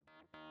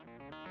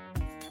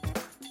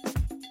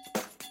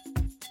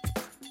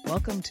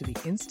Welcome to the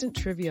Instant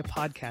Trivia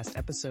Podcast,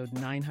 episode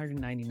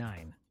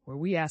 999, where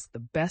we ask the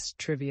best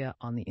trivia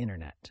on the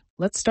internet.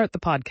 Let's start the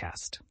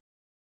podcast.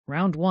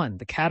 Round 1,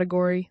 the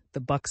category, the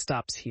buck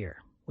stops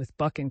here, with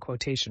buck in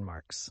quotation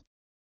marks.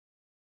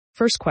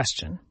 First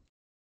question.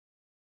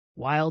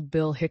 Wild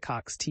Bill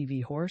Hickok's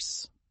TV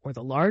horse, or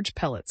the large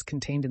pellets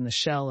contained in the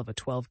shell of a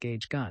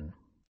 12-gauge gun?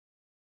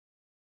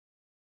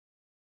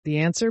 The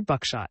answer,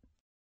 buckshot.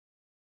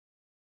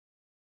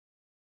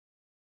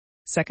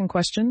 Second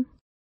question.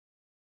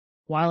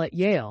 While at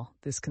Yale,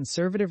 this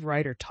conservative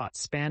writer taught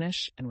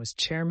Spanish and was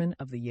chairman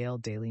of the Yale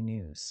Daily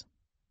News.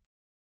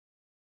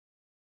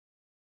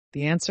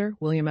 The answer,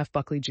 William F.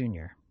 Buckley,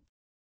 Jr.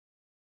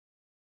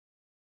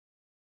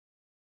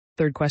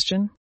 Third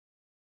question.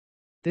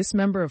 This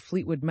member of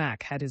Fleetwood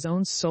Mac had his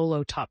own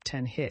solo top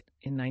 10 hit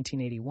in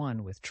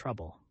 1981 with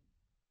Trouble.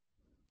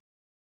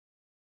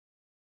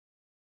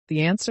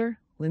 The answer,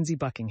 Lindsey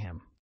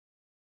Buckingham.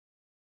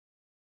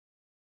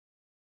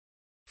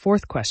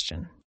 Fourth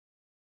question.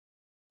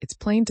 It's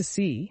plain to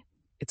see,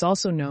 it's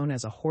also known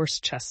as a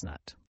horse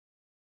chestnut.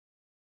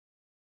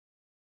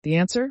 The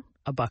answer,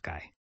 a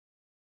buckeye.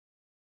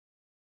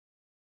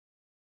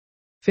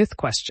 Fifth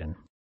question.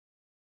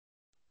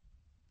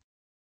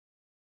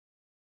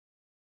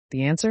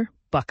 The answer,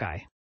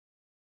 buckeye.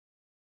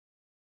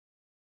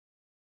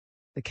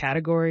 The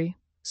category,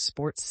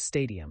 sports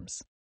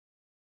stadiums.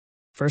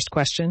 First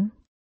question.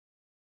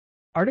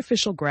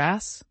 Artificial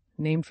grass,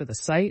 named for the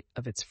site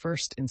of its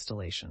first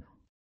installation.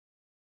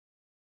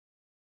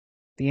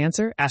 The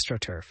answer,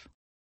 AstroTurf.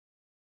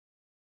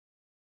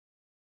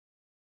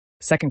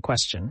 Second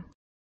question.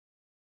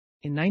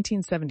 In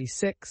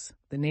 1976,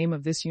 the name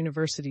of this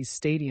university's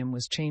stadium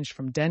was changed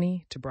from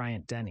Denny to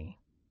Bryant-Denny.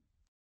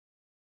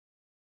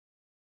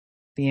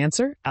 The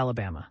answer,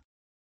 Alabama.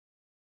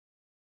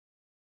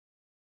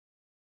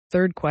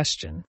 Third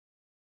question.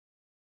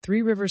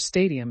 Three Rivers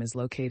Stadium is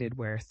located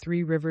where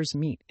three rivers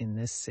meet in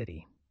this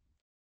city.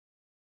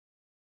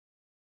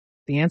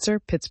 The answer,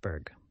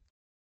 Pittsburgh.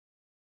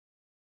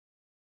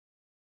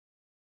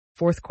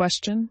 Fourth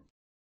question.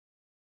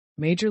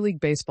 Major League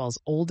Baseball's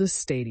oldest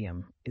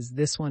stadium is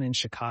this one in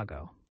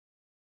Chicago.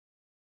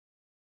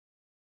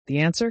 The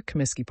answer,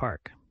 Comiskey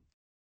Park.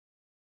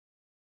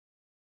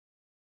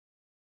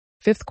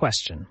 Fifth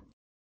question.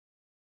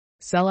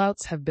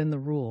 Sellouts have been the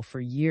rule for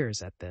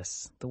years at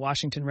the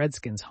Washington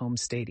Redskins' home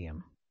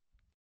stadium.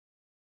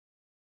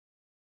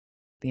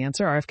 The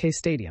answer, RFK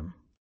Stadium.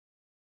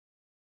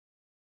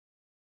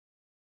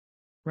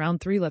 Round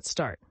 3, let's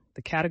start.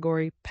 The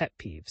category, pet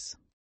peeves.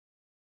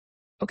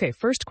 Okay,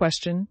 first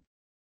question.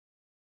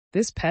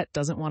 This pet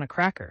doesn't want a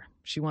cracker.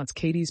 She wants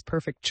Katie's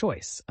perfect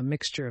choice, a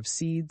mixture of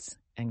seeds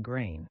and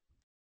grain.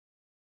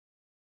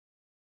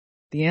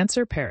 The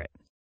answer, parrot.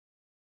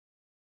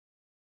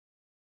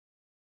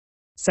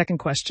 Second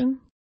question.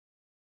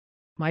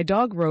 My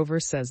dog Rover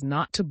says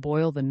not to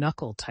boil the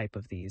knuckle type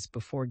of these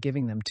before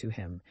giving them to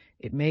him.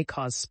 It may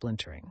cause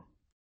splintering.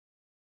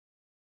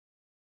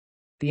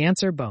 The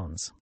answer,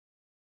 bones.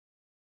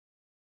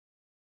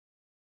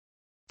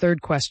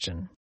 Third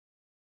question.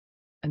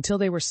 Until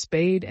they were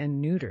spayed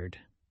and neutered,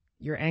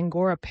 your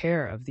Angora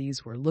pair of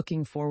these were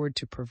looking forward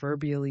to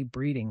proverbially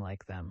breeding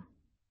like them.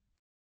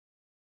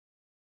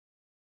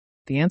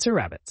 The answer,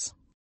 rabbits.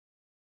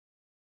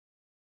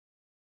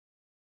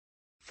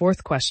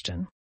 Fourth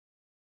question.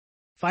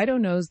 Fido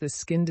knows this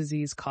skin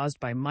disease caused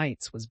by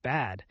mites was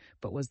bad,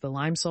 but was the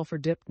lime sulfur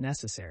dip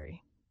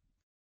necessary?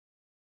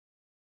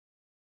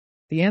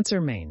 The answer,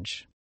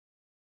 mange.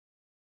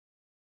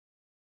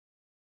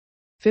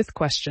 Fifth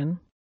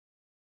question.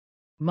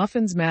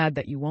 Muffin's mad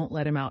that you won't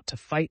let him out to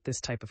fight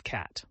this type of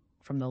cat.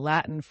 From the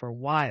Latin for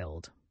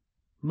wild,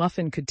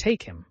 Muffin could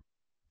take him.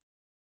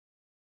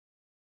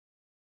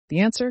 The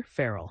answer,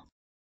 feral.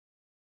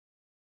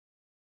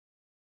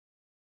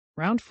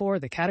 Round 4,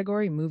 the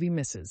category, movie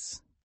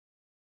misses.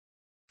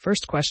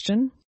 First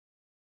question.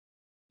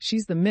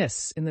 She's the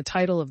miss in the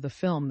title of the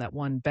film that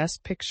won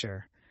Best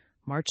Picture,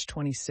 March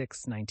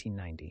 26,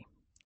 1990.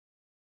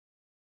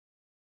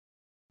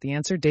 The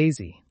answer,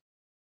 Daisy.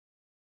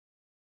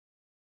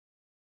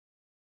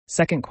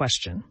 Second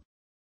question.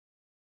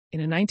 In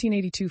a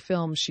 1982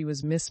 film, she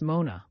was Miss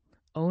Mona,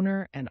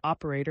 owner and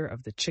operator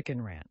of the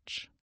Chicken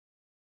Ranch.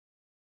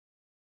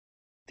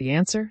 The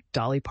answer,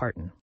 Dolly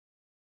Parton.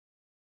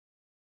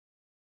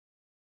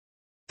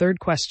 Third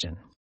question.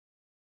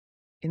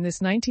 In this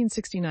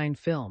 1969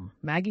 film,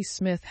 Maggie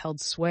Smith held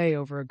sway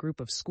over a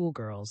group of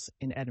schoolgirls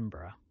in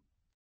Edinburgh.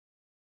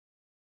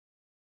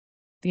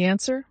 The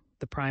answer,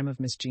 the prime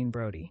of Miss Jean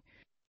Brodie.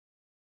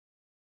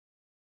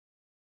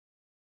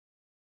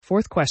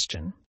 Fourth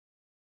question.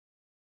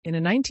 In a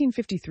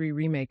 1953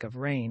 remake of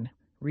Rain,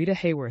 Rita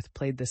Hayworth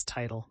played this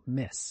title,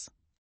 Miss.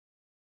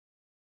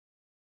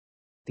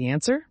 The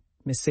answer,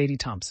 Miss Sadie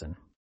Thompson.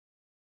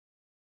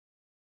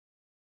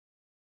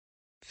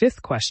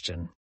 Fifth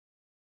question.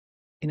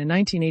 In a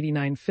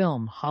 1989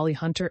 film, Holly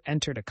Hunter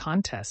entered a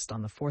contest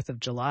on the 4th of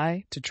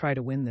July to try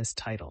to win this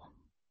title.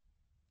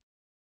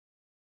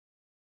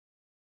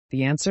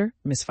 The answer,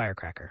 Miss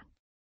Firecracker.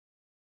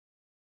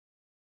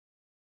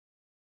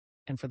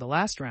 And for the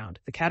last round,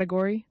 the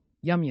category,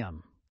 Yum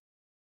Yum.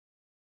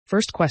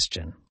 First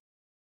question.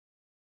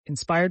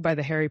 Inspired by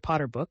the Harry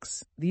Potter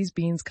books, these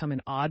beans come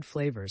in odd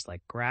flavors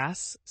like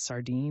grass,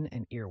 sardine,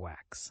 and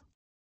earwax.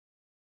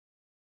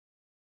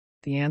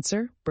 The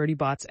answer, Bertie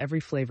Bott's Every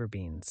Flavor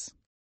Beans.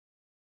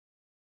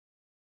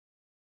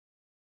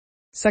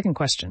 Second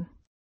question.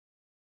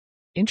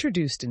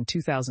 Introduced in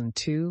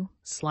 2002,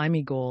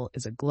 Slimy Goal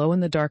is a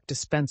glow-in-the-dark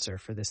dispenser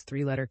for this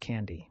three-letter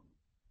candy.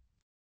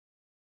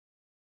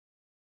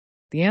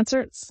 The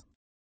answer is...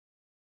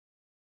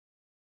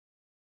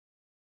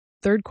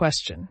 Third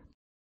question.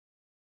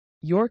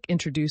 York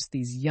introduced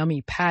these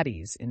yummy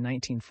patties in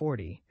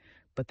 1940,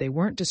 but they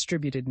weren't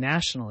distributed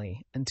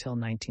nationally until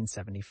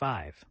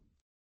 1975.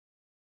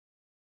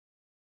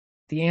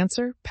 The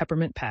answer,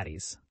 peppermint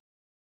patties.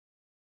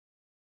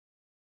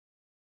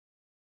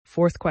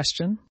 Fourth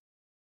question.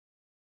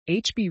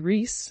 H.B.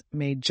 Reese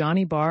made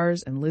Johnny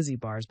bars and Lizzie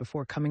bars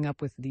before coming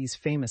up with these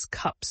famous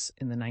cups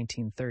in the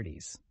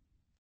 1930s.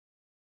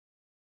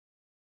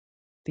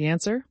 The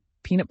answer,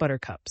 peanut butter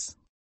cups.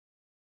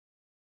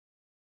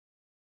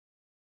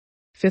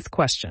 Fifth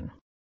question.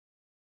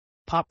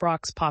 Pop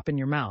rocks pop in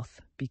your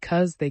mouth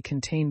because they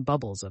contain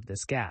bubbles of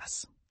this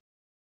gas.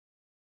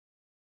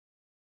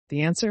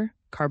 The answer,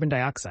 carbon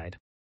dioxide.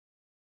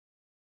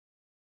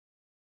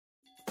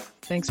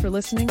 Thanks for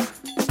listening.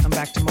 Come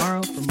back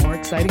tomorrow for more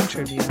exciting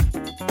trivia.